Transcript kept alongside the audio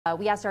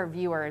We asked our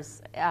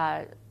viewers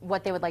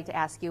what they would like to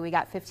ask you. We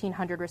got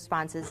 1,500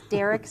 responses.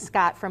 Derek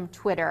Scott from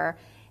Twitter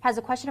has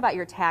a question about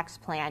your tax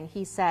plan.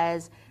 He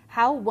says,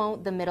 how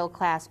won't the middle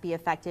class be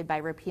affected by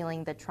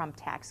repealing the Trump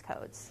tax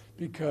codes?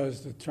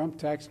 Because the Trump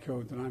tax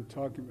code that I'm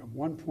talking about,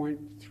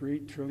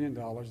 $1.3 trillion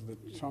of the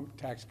Trump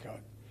tax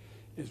code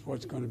is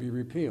what's going to be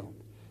repealed.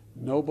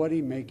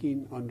 Nobody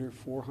making under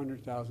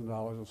 $400,000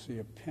 will see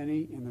a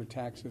penny in their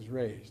taxes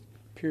raised,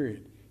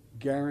 period.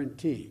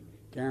 Guarantee.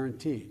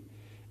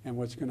 And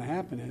what's going to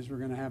happen is we're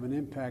going to have an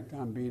impact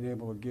on being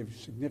able to give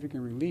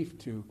significant relief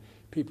to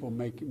people,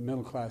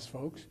 middle-class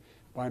folks,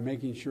 by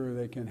making sure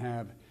they can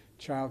have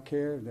child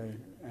care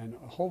and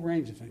a whole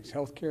range of things,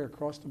 health care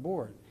across the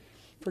board.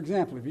 For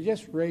example, if you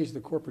just raise the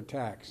corporate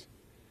tax,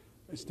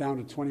 it's down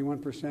to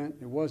 21%.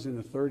 It was in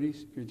the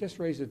 30s. If you just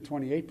raise it to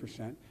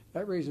 28%,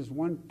 that raises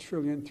 $1.3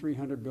 trillion.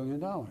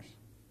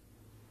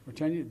 For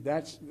 10 years,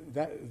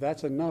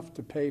 that's enough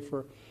to pay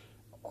for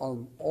a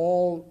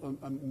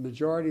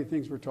majority of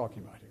things we're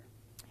talking about here.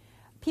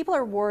 People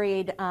are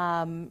worried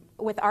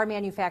with our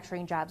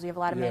manufacturing jobs. We have a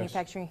lot of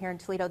manufacturing here in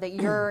Toledo, that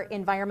your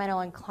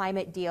environmental and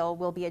climate deal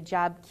will be a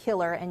job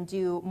killer and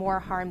do more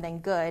harm than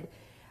good.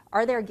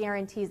 Are there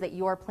guarantees that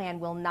your plan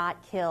will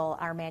not kill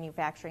our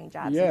manufacturing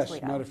jobs in Toledo?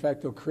 Yes, matter of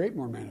fact, they'll create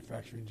more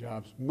manufacturing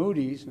jobs.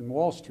 Moody's and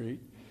Wall Street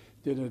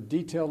did a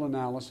detailed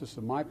analysis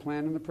of my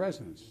plan and the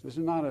president's. This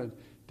is not a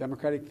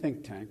Democratic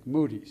think tank.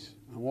 Moody's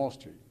on Wall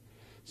Street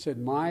said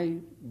my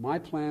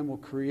plan will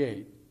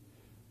create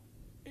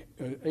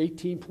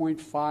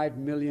 18.5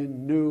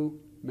 million new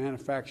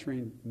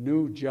manufacturing,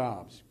 new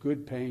jobs,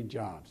 good paying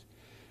jobs.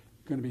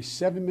 Going to be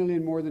 7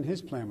 million more than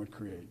his plan would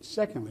create.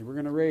 Secondly, we're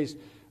going to raise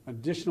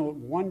additional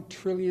 $1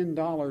 trillion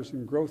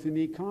in growth in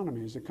the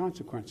economy as a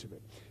consequence of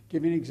it.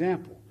 Give you an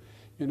example.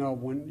 You know,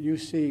 when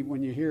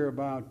you hear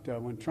about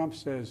when Trump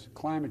says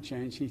climate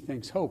change, he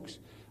thinks hoax.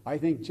 I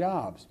think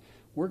jobs.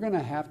 We're going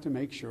to have to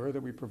make sure that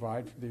we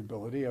provide for the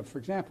ability of, for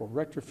example,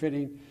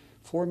 retrofitting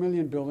 4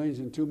 million buildings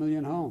and 2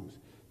 million homes.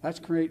 That's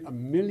create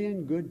 1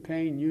 million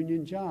good-paying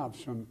union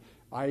jobs from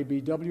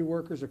IBW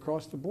workers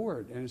across the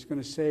board, and it's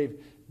going to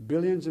save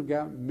billions of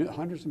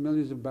hundreds of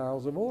millions of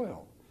barrels of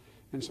oil.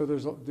 And so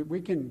we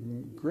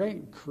can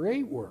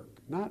create work,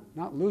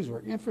 not lose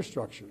work.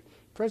 Infrastructure.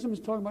 The president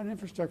was talking about an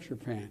infrastructure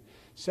plan,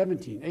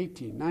 17,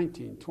 18,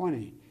 19,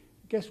 20.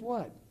 Guess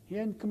what? He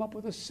hadn't come up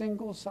with a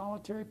single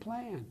solitary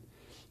plan.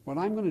 What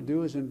I'm going to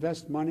do is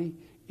invest money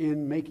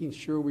in making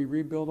sure we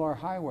rebuild our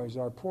highways,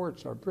 our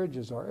ports, our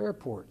bridges, our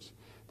airports.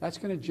 That's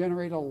going to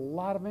generate a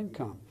lot of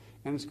income,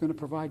 and it's going to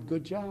provide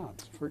good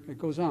jobs. It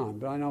goes on,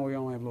 but I know we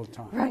only have a little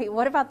time. Right.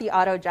 What about the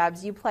auto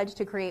jobs? You pledged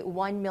to create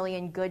 1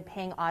 million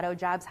good-paying auto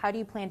jobs. How do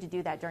you plan to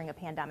do that during a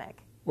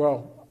pandemic?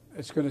 Well,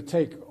 it's going to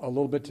take a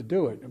little bit to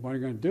do it. And what we're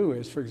going to do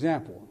is, for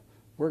example,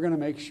 we're going to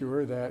make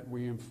sure that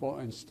we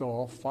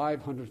install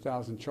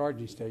 500,000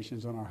 charging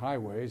stations on our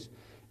highways,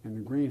 and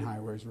the green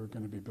highways we're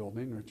going to be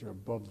building, which are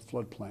above the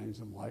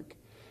floodplains and like.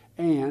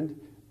 And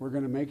we're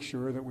going to make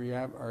sure that we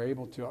are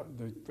able to,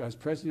 as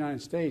President of the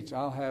United States,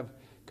 I'll have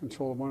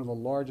control of one of the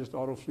largest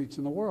auto fleets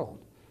in the world.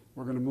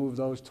 We're going to move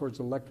those towards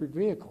electric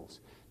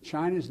vehicles.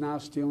 China is now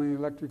stealing the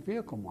electric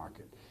vehicle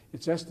market.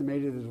 It's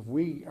estimated that if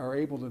we are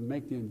able to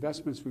make the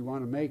investments we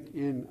want to make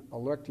in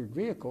electric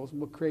vehicles,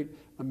 we'll create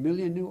 1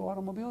 million new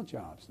automobile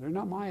jobs. They're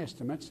not my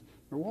estimates,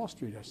 they're Wall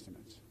Street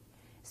estimates.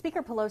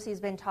 Speaker Pelosi has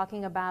been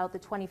talking about the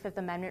 25th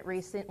Amendment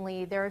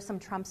recently. There are some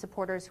Trump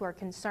supporters who are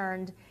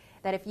concerned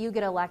that if you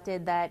get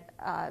elected, that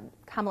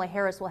Kamala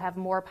Harris will have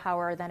more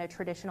power than a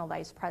traditional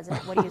vice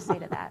president. What do you say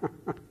to that?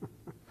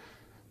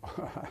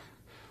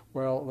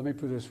 Well, let me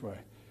put it this way.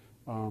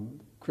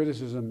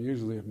 Criticism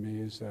usually of me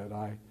is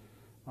that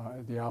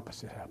the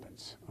opposite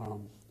happens.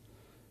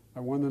 I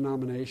won the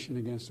nomination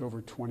against over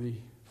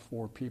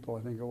 24 people,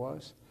 I think it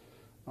was.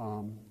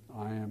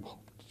 I am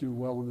hoping to do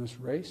well in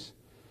this race.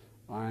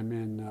 I'm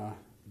in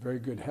very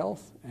good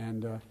health,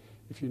 and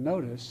if you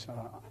notice,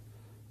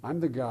 I'm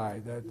the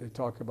guy that they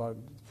talk about.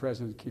 The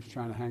president keeps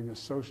trying to hang the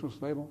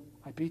socialist label.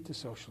 I beat the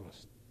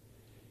socialist.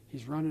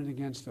 He's running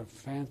against a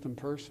phantom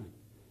person.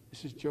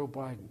 This is Joe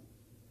Biden.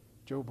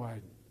 Joe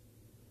Biden.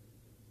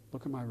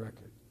 Look at my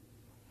record.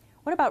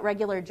 What about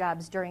regular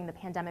jobs during the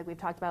pandemic? We've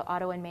talked about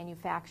auto and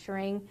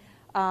manufacturing.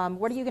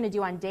 What are you going to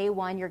do on day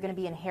one? You're going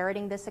to be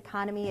inheriting this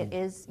economy. It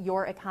is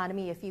your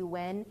economy if you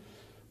win.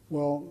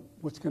 Well,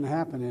 what's going to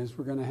happen is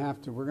we're going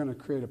to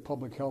create a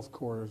public health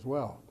corps as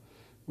well.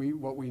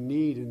 What we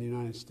need in the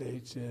United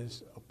States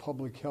is a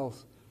public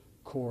health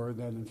corps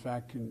that in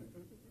fact can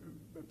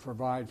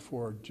provide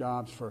for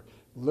jobs for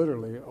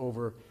literally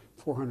over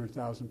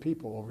 400,000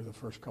 people over the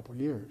first couple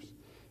of years.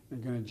 We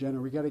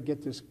got to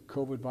get this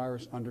COVID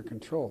virus under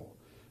control.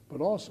 But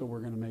also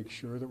we're going to make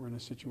sure that we're in a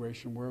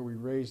situation where we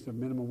raise the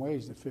minimum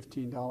wage to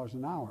 $15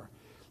 an hour.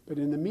 But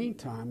in the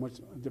meantime,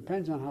 it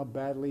depends on how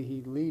badly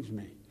he leaves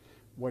me,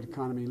 what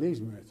economy he leaves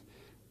me with.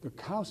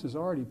 The House has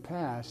already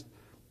passed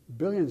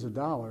billions of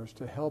dollars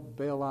to help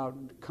bail out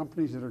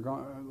companies that are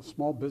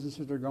small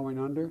businesses that are going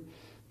under,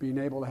 being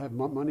able to have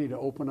money to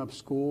open up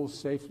schools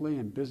safely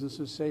and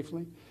businesses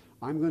safely.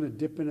 I'm going to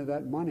dip into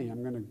that money.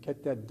 I'm going to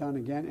get that done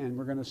again, and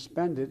we're going to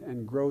spend it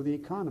and grow the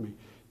economy.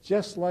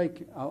 Just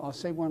like, I'll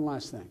say one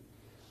last thing.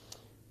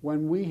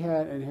 When we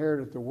had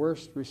inherited the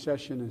worst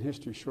recession in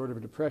history, short of a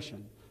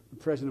depression, the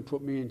president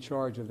put me in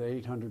charge of the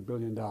 $800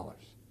 billion.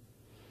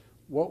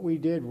 What we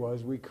did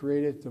was we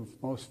created the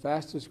most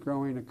fastest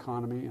growing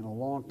economy in a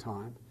long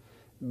time,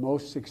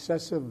 most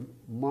successive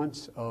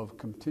months of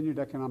continued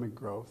economic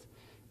growth,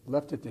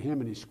 left it to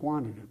him and he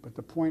squandered it. But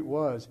the point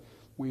was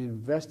we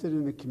invested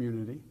in the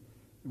community.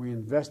 We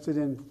invested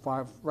in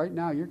right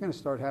now you're going to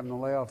start having to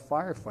lay off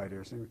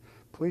firefighters and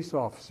police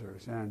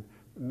officers and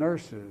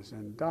nurses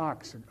and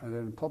docs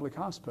and public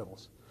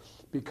hospitals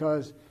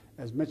because,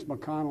 as Mitch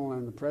McConnell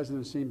and the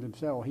president seem to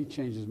say, well, he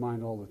changes his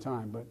mind all the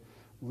time, but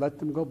let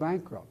them go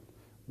bankrupt.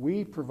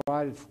 We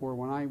provided for,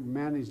 when I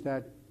managed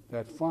that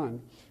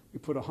fund, we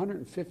put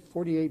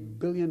 $148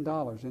 billion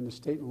in the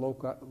state and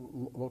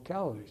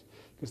localities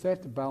because they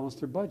have to balance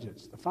their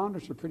budgets. The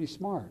founders are pretty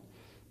smart.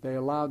 They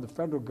allowed the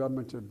federal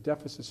government to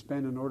deficit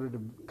spend in order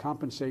to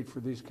compensate for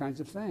these kinds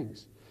of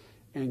things.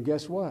 And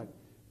guess what?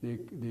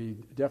 The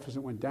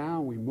deficit went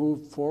down, we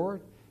moved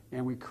forward,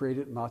 and we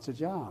created lots of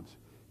jobs.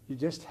 You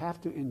just have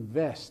to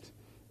invest.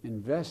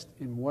 Invest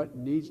in what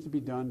needs to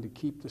be done to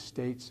keep the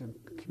states and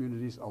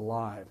communities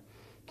alive.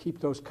 Keep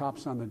those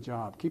cops on the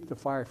job. Keep the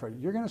firefighters.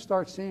 You're going to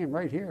start seeing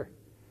right here,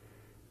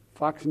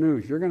 Fox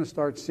News, you're going to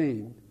start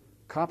seeing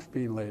cops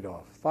being laid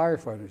off,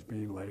 firefighters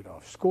being laid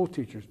off, school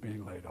teachers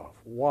being laid off.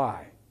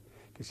 Why?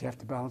 Because you have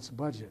to balance the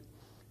budget.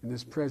 And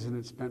this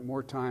president spent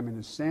more time in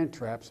his sand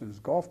traps and his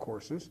golf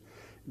courses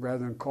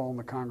rather than calling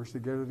the Congress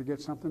together to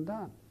get something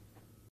done.